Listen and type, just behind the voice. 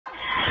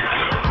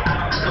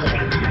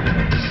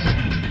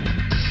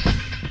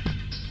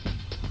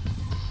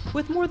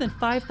more than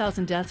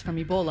 5,000 deaths from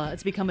Ebola,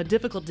 it's become a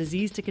difficult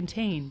disease to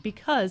contain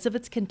because of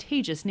its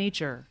contagious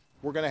nature.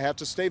 We're going to have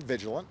to stay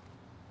vigilant,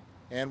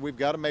 and we've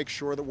got to make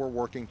sure that we're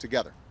working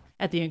together.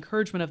 At the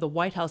encouragement of the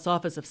White House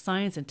Office of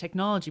Science and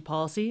Technology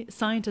Policy,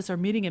 scientists are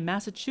meeting in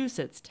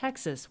Massachusetts,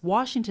 Texas,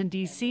 Washington,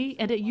 D.C.,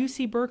 and at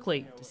UC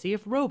Berkeley to see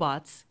if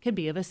robots can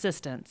be of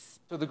assistance.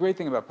 So the great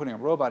thing about putting a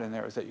robot in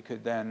there is that you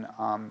could then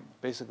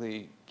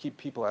basically keep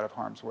people out of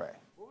harm's way.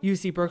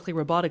 UC Berkeley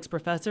robotics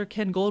professor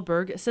Ken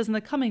Goldberg says in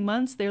the coming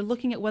months they're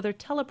looking at whether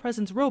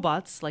telepresence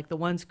robots, like the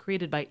ones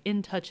created by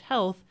InTouch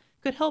Health,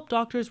 could help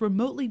doctors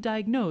remotely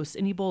diagnose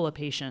an Ebola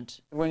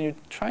patient. When you're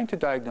trying to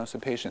diagnose a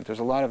patient, there's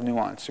a lot of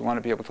nuance. You want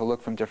to be able to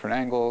look from different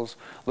angles,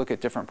 look at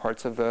different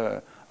parts of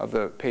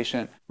the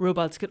patient.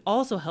 Robots could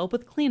also help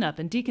with cleanup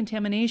and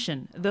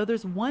decontamination, though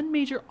there's one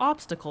major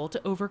obstacle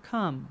to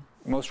overcome.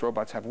 Most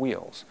robots have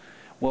wheels.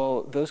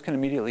 Well, those can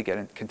immediately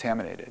get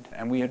contaminated,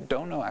 and we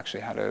don't know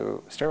actually how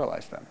to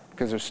sterilize them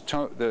because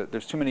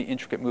there's too many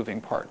intricate moving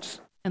parts.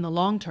 In the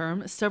long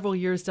term, several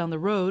years down the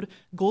road,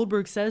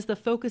 Goldberg says the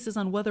focus is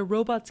on whether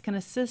robots can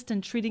assist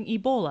in treating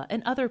Ebola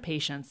and other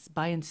patients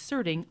by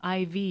inserting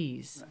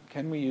IVs.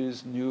 Can we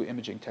use new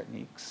imaging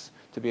techniques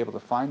to be able to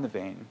find the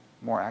vein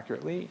more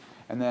accurately,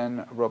 and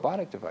then a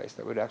robotic device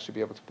that would actually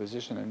be able to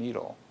position a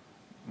needle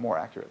more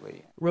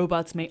accurately?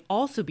 Robots may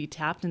also be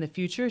tapped in the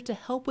future to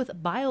help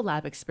with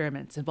biolab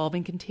experiments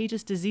involving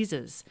contagious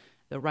diseases,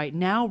 though right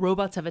now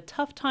robots have a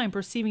tough time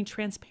perceiving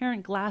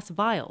transparent glass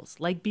vials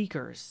like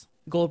beakers.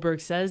 Goldberg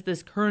says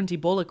this current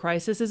Ebola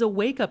crisis is a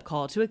wake-up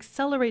call to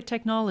accelerate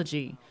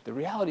technology. The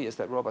reality is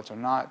that robots are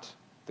not,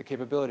 the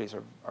capabilities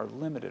are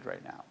limited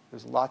right now.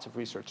 There's lots of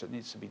research that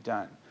needs to be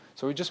done.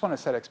 So we just want to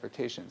set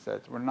expectations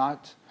that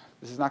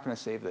this is not going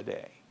to save the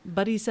day.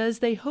 But he says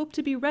they hope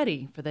to be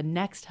ready for the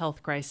next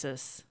health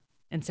crisis.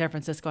 In San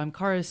Francisco, I'm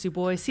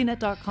Tsuboi,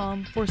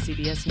 CNET.com for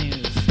CBS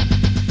News.